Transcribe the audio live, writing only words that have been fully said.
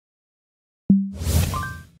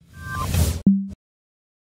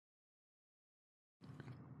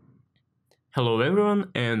Hello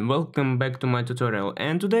everyone and welcome back to my tutorial,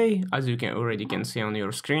 and today, as you already can see on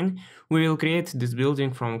your screen, we will create this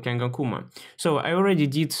building from Kengo Kumo. So I already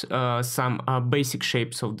did some basic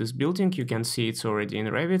shapes of this building. You can see it's already in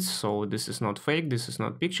Revit, so this is not fake, this is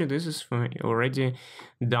not picture, this is already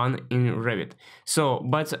done in Revit. So,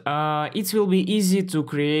 but it will be easy to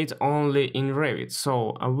create only in Revit,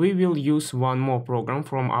 so we will use one more program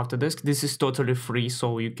from Autodesk. This is totally free,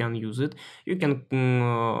 so you can use it. You can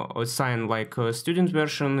assign like a student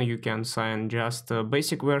version, you can sign just a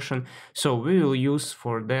basic version. So we will use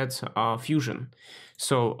for that Fusion.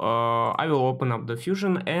 So I will open up the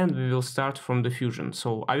Fusion and we will start from the Fusion.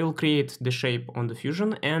 So I will create the shape on the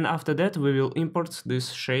Fusion, and after that we will import this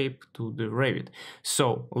shape to the Revit.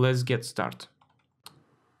 So let's get started.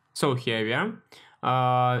 So here we are.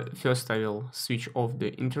 First I will switch off the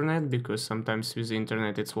internet, because sometimes with the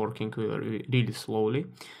internet it's working really slowly.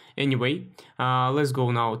 Anyway, let's go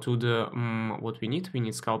now to the what we need. We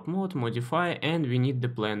need sculpt mode, modify, and we need the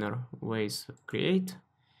planar. Ways create.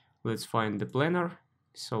 Let's find the planar.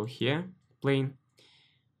 So here, plane,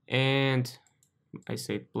 and I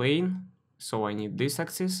said plane, so I need this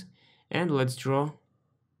axis, and let's draw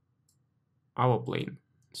our plane.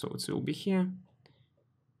 So it will be here.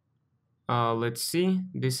 Let's see,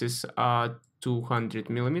 this is 200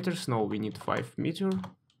 millimeters. Now we need 5 meter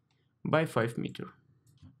by 5 meter.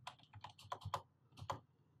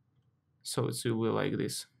 So it will be like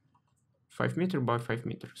this, 5 meter by 5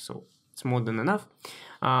 meter. So it's more than enough.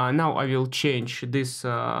 Now I will change this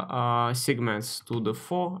segments to the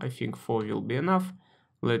 4. I think 4 will be enough.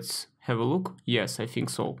 Let's have a look. Yes, I think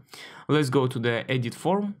so. Let's go to the edit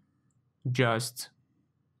form. Just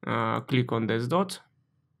click on this dot.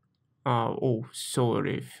 Oh,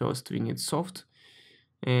 sorry, first we need soft,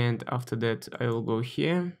 and after that I will go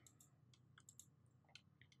here,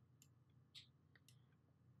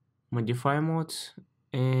 modify mode,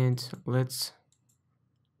 and let's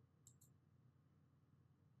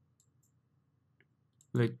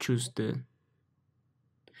choose the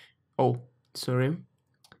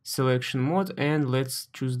selection mode, and let's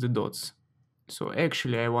choose the dots. So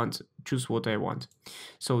actually I want choose what I want.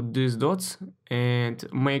 So these dots, and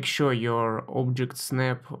make sure your object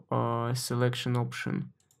snap selection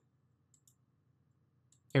option,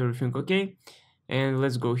 everything okay. And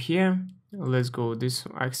let's go here, let's go this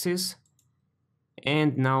axis,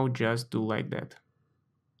 and now just do like that.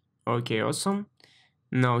 Okay, awesome.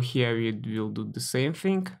 Now here we will do the same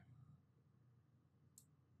thing,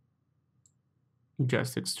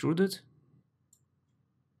 just extrude it.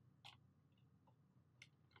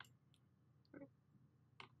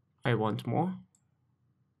 I want more.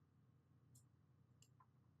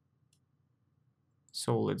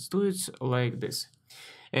 So let's do it like this.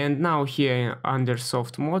 And now here under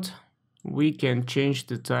soft mode, we can change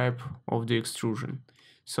the type of the extrusion.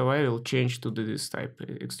 So I will change to this type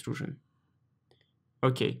extrusion.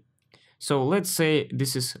 Okay. So let's say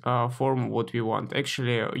this is form what we want.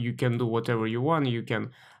 Actually, you can do whatever you want. You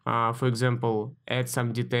can, for example, add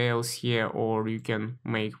some details here, or you can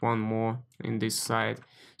make one more in this side.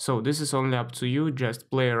 So this is only up to you. Just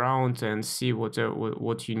play around and see what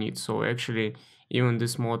you need. So actually, even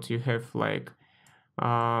this mode you have like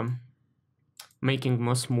making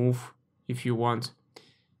more smooth if you want.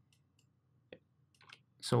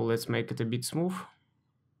 So let's make it a bit smooth.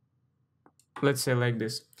 Let's say like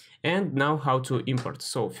this. And now how to import.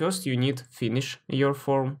 So first you need finish your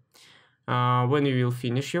form. When you will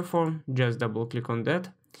finish your form, just double click on that.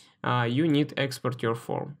 You need export your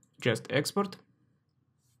form. Just export.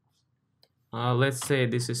 Let's say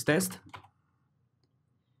this is test.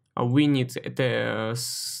 We need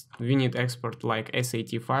export like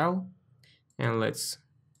SAT file, and let's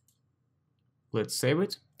save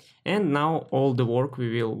it. And now all the work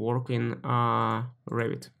we will work in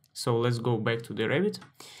Revit. So let's go back to the Revit.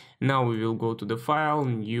 Now we will go to the file,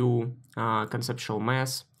 new conceptual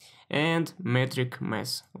mesh, and metric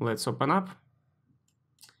mesh. Let's open up.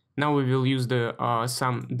 Now we will use the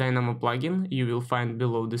some Dynamo plugin you will find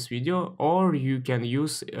below this video, or you can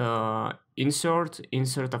use insert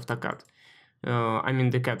AutoCAD. I mean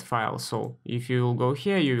the CAD file. So if you will go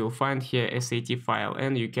here, you will find here SAT file,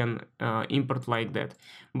 and you can import like that.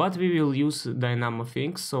 But we will use Dynamo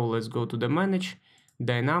things. So let's go to the manage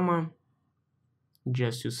Dynamo.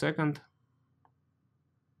 Just a second.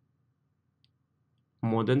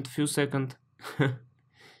 More than few seconds.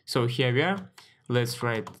 So here we are. Let's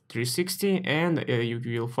write 360, and you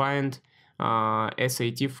will find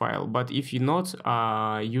SAT file. But if you not,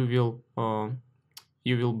 you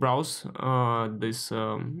will browse these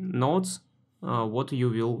nodes, what you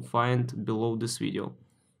will find below this video.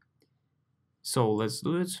 So let's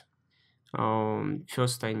do it.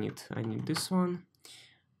 First I need this one.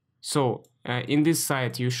 So in this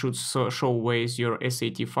site you should show ways your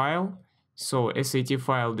SAT file. So SAT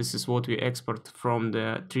file, this is what we export from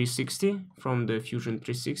the 360, from the Fusion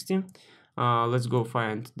 360. Let's go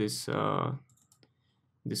find this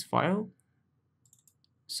this file.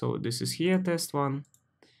 So this is here, test one.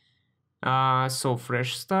 So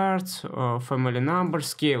fresh start, family number,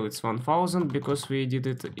 scale it's 1000 because we did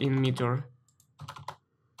it in meter.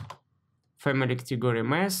 Family category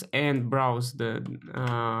mass, and browse the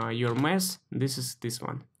your mass. This is this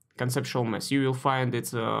one, conceptual mass. You will find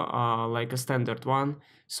it like a standard one.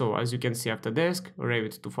 So as you can see, Autodesk,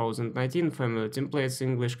 Revit 2019, family templates,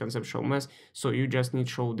 English, conceptual mass. So you just need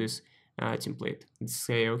to show this template.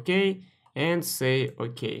 Say OK and say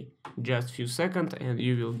OK. Just few seconds and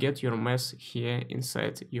you will get your mass here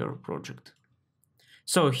inside your project.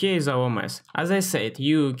 So here is our mess. As I said,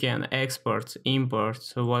 you can export,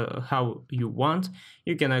 import how you want.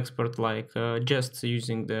 You can export like just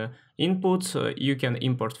using the inputs. You can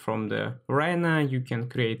import from the Rhino. You can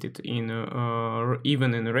create it in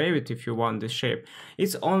even in Revit if you want the shape.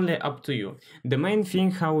 It's only up to you. The main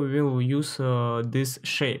thing how we will use this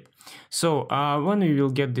shape. So when we will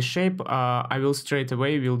get the shape, I will straight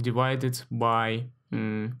away will divide it by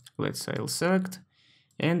let's say I'll select.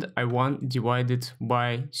 And I want divided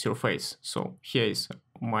by surface. So here is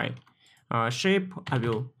my shape. I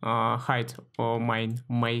will hide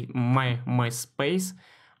my space,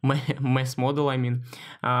 my mesh model. I mean,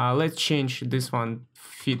 let's change this one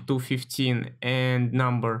to 15 and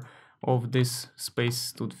number of this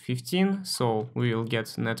space to 15, so we will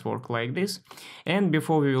get network like this. And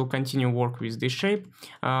before we will continue work with this shape,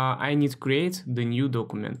 I need to create the new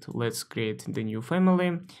document. Let's create the new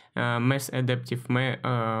family, mesh adaptive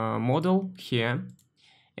model here.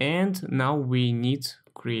 And now we need to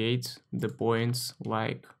create the points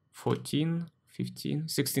like 14, 15,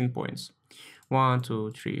 16 points. 1,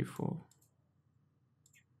 2, 3, 4.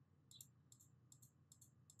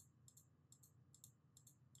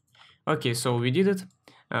 Okay, so we did it.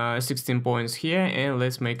 16 points here, and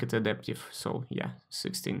let's make it adaptive. So yeah,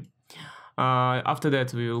 16. After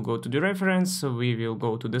that, we will go to the reference. We will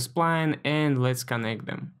go to the spline, and let's connect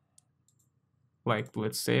them. Like,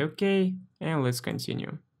 let's say okay, and let's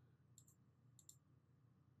continue.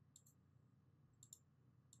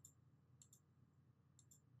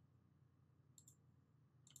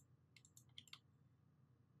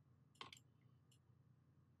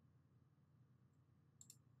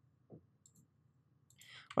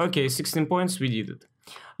 Okay, 16 points, we did it.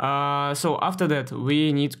 So after that,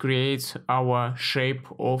 we need to create our shape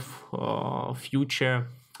of future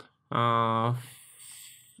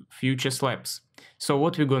slabs. So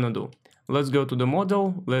what we're gonna do? Let's go to the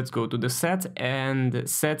model, let's go to the set and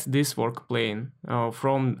set this work plane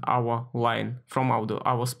from our line, from our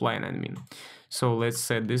spline, I mean. So let's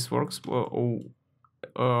set this work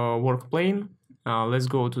plane. Let's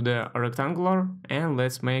go to the rectangular and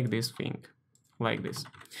let's make this thing like this.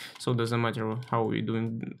 So it doesn't matter how we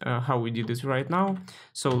did it right now.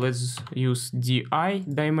 So let's use DI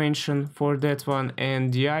dimension for that one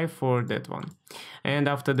and DI for that one. And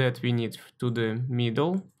after that we need to the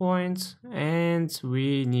middle point, and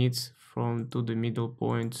we need from to the middle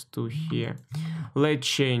point to here. Let's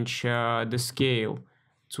change the scale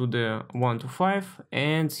to the 1 to 5,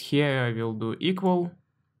 and here I will do equal.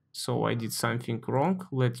 So I did something wrong.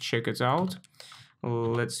 Let's check it out.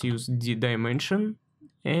 Let's use the dimension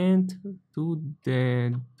and to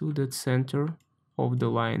the center of the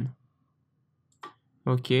line.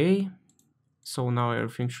 Okay, so now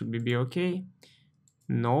everything should be okay.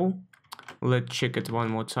 No, let's check it one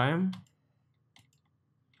more time.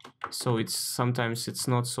 So sometimes it's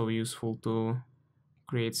not so useful to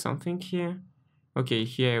create something here. Okay,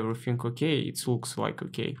 here everything okay, it looks like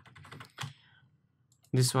okay.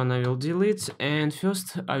 This one I will delete, and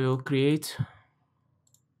first I will create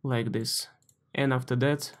like this, and after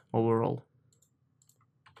that overall.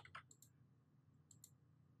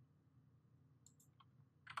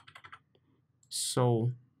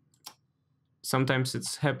 So sometimes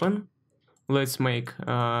it's happen. Let's make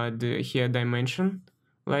the here dimension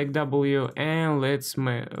like W, and let's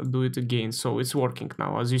do it again. So it's working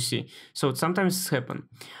now, as you see. So sometimes it's happen.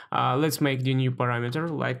 Let's make the new parameter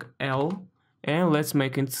like L, and let's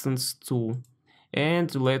make instance 2,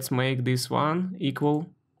 and let's make this one equal.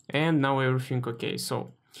 And now everything okay.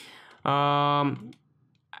 So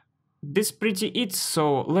this pretty it.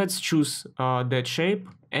 So let's choose that shape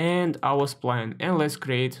and our spline, and let's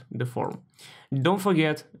create the form. Don't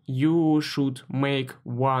forget, you should make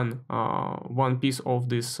one piece of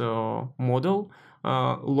this model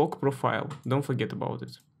log profile. Don't forget about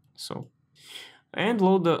it. So And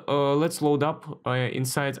let's load up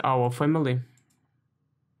inside our family.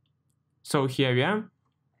 So here we are.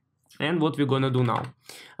 And what we're gonna do now?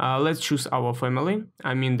 Let's choose our family,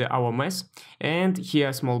 I mean our mess, and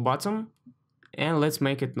here small button, and let's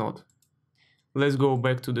make it node. Let's go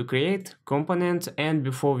back to the create component, and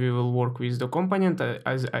before we will work with the component,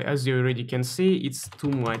 as you already can see, it's too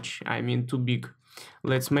much, I mean too big.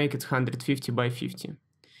 Let's make it 150 by 50.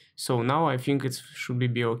 So now I think it should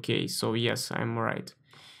be okay. So yes, I'm right.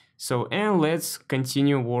 So, and let's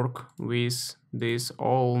continue work with this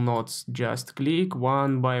all nodes. Just click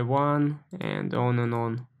one by one and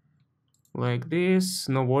on like this.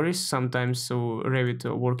 No worries, sometimes so Revit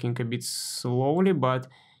working a bit slowly, but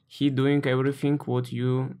he doing everything what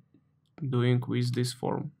you doing with this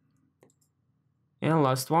form. And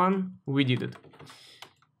last one, we did it.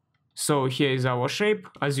 So here is our shape.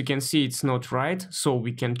 As you can see, it's not right, so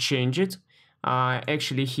we can change it.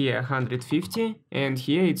 Actually here 150 and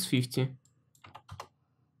here it's 50.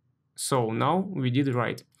 So now we did it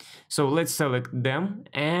right. So let's select them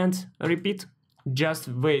and repeat. Just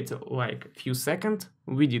wait like a few seconds.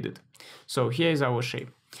 We did it. So here is our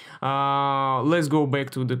shape. Let's go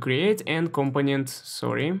back to the create and component.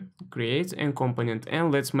 Create and component,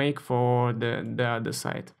 and let's make for the other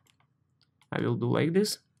side. I will do like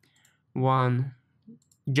this. One.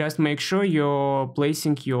 Just make sure you're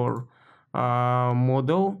placing your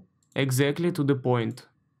model exactly to the point.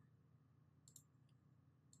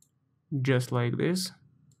 Just like this.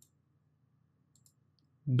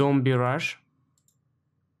 Don't be rush.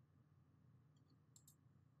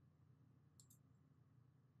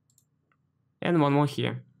 And one more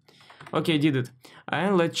here. Okay, did it.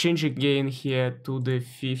 And let's change again here to the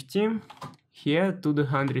 50. Here to the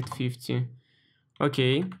 150.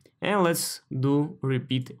 Okay, and let's do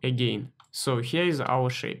repeat again. So here is our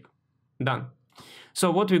shape. Done.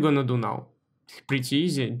 So what we're gonna do now? Pretty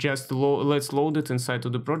easy. Just let's load it inside to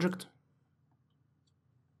the project.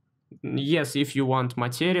 Yes, if you want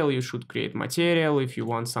material, you should create material. If you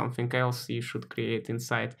want something else, you should create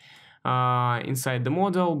inside the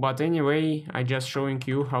model. But anyway, I just showing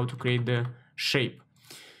you how to create the shape.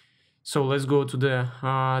 So let's go to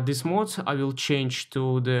the this mode. I will change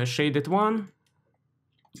to the shaded one.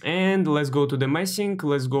 And let's go to the meshing,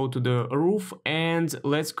 let's go to the roof, and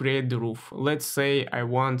let's create the roof. Let's say I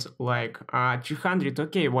want like 300,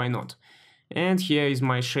 okay, why not? And here is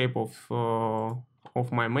my shape of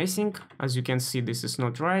my meshing. As you can see, this is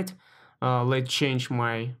not right. Let's change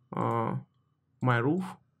my my roof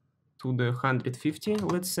to the 150,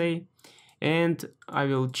 let's say, and I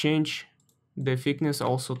will change the thickness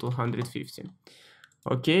also to 150.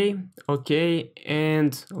 Okay,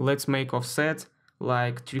 and let's make offset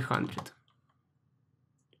like 300.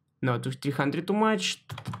 No, 300 too much,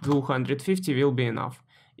 250 will be enough.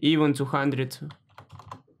 Even 200,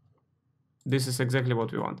 this is exactly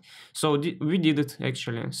what we want. So we did it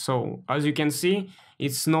actually. So as you can see,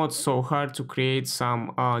 it's not so hard to create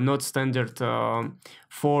some not standard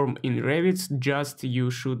form in Revit. Just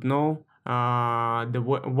you should know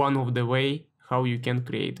one of the way how you can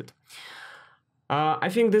create it. I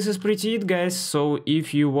think this is pretty it, guys. So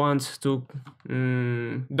if you want to,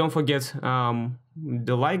 don't forget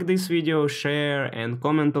to like this video, share and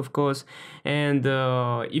comment, of course. And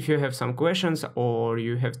if you have some questions or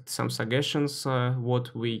you have some suggestions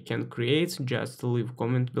what we can create, just leave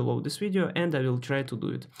comment below this video and I will try to do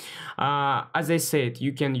it. As I said,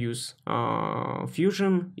 you can use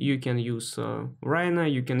Fusion, you can use Rhino,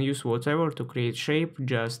 you can use whatever to create shape.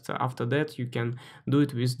 Just after that you can do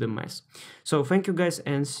it with the mesh. So thank you guys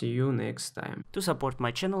and see you next time. To support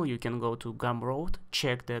my channel, you can go to Gumroad,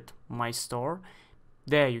 check that my store.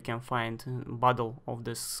 There you can find a bundle of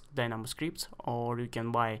this Dynamo scripts, or you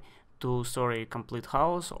can buy 2-story complete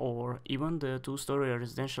house or even the 2-story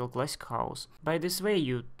residential classic house. By this way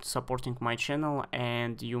you supporting my channel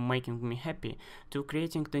and you making me happy to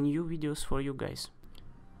creating the new videos for you guys.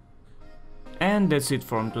 And that's it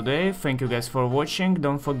from today. Thank you guys for watching.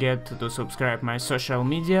 Don't forget to subscribe my social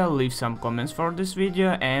media, leave some comments for this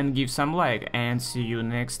video and give some like, and see you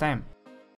next time.